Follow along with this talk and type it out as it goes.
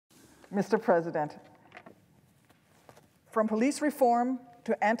Mr. President, from police reform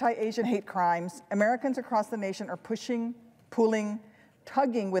to anti-Asian hate crimes, Americans across the nation are pushing, pulling,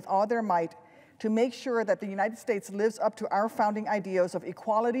 tugging with all their might to make sure that the United States lives up to our founding ideals of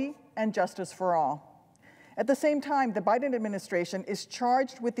equality and justice for all. At the same time, the Biden administration is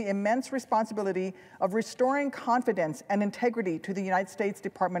charged with the immense responsibility of restoring confidence and integrity to the United States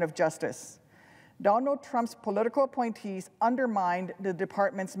Department of Justice. Donald Trump's political appointees undermined the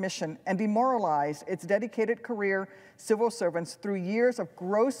department's mission and demoralized its dedicated career civil servants through years of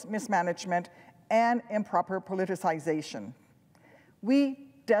gross mismanagement and improper politicization. We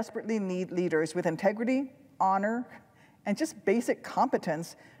desperately need leaders with integrity, honor, and just basic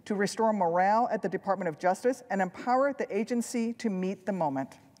competence to restore morale at the Department of Justice and empower the agency to meet the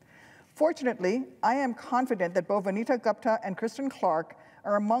moment. Fortunately, I am confident that both Vanita Gupta and Kristen Clarke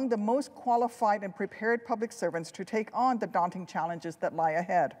are among the most qualified and prepared public servants to take on the daunting challenges that lie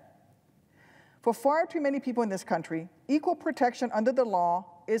ahead. For far too many people in this country, equal protection under the law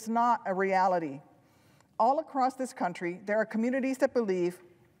is not a reality. All across this country, there are communities that believe,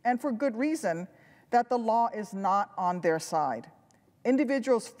 and for good reason, that the law is not on their side.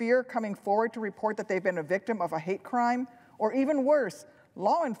 Individuals fear coming forward to report that they've been a victim of a hate crime, or even worse,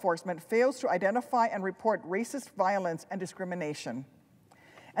 law enforcement fails to identify and report racist violence and discrimination.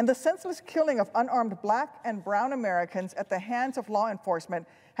 And the senseless killing of unarmed Black and brown Americans at the hands of law enforcement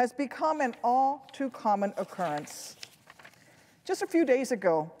has become an all too common occurrence. Just a few days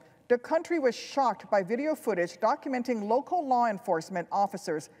ago, the country was shocked by video footage documenting local law enforcement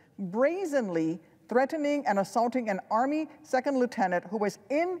officers brazenly threatening and assaulting an Army second lieutenant who was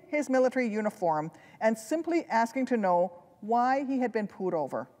in his military uniform and simply asking to know why he had been pulled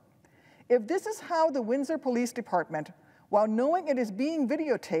over. If this is how the Windsor Police Department, while knowing it is being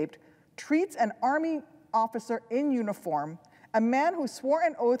videotaped, treats an Army officer in uniform, a man who swore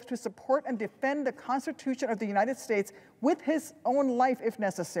an oath to support and defend the Constitution of the United States with his own life if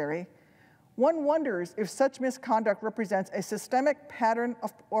necessary, one wonders if such misconduct represents a systemic pattern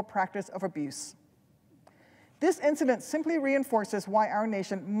or practice of abuse. This incident simply reinforces why our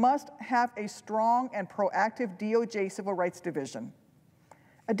nation must have a strong and proactive DOJ Civil Rights Division.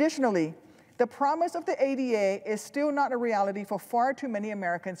 Additionally, the promise of the ADA is still not a reality for far too many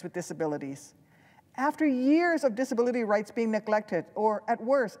Americans with disabilities. After years of disability rights being neglected or, at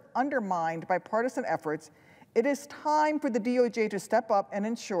worst, undermined by partisan efforts, it is time for the DOJ to step up and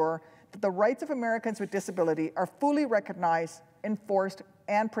ensure that the rights of Americans with disability are fully recognized, enforced,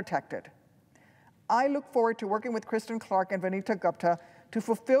 and protected. I look forward to working with Kristen Clarke and Vanita Gupta to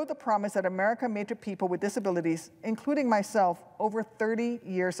fulfill the promise that America made to people with disabilities, including myself, over 30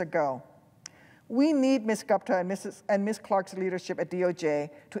 years ago. We need Ms. Gupta and Ms. Clarke's leadership at DOJ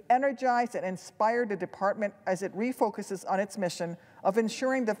to energize and inspire the department as it refocuses on its mission of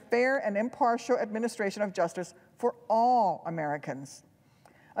ensuring the fair and impartial administration of justice for all Americans.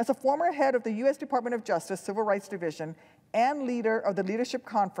 As a former head of the U.S. Department of Justice Civil Rights Division and leader of the Leadership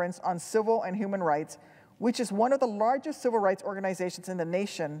Conference on Civil and Human Rights, which is one of the largest civil rights organizations in the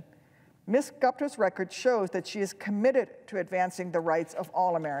nation, Ms. Gupta's record shows that she is committed to advancing the rights of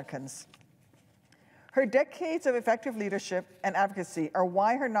all Americans. Her decades of effective leadership and advocacy are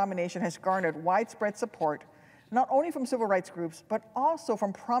why her nomination has garnered widespread support, not only from civil rights groups, but also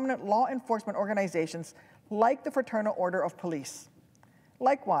from prominent law enforcement organizations like the Fraternal Order of Police.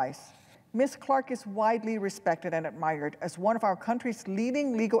 Likewise, Ms. Clarke is widely respected and admired as one of our country's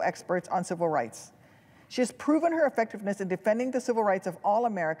leading legal experts on civil rights. She has proven her effectiveness in defending the civil rights of all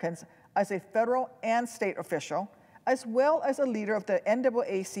Americans as a federal and state official, as well as a leader of the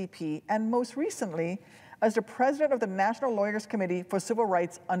NAACP, and most recently, as the president of the National Lawyers Committee for Civil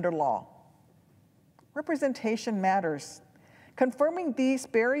Rights under Law. Representation matters. Confirming these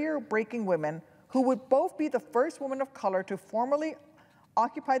barrier-breaking women, who would both be the first woman of color to formally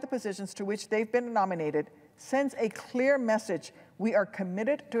occupy the positions to which they've been nominated, sends a clear message: we are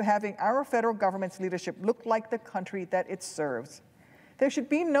committed to having our federal government's leadership look like the country that it serves. There should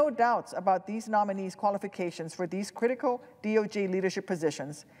be no doubts about these nominees' qualifications for these critical DOJ leadership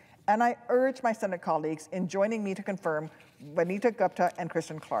positions, and I urge my Senate colleagues in joining me to confirm Vanita Gupta and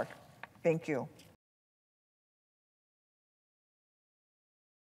Kristen Clarke. Thank you.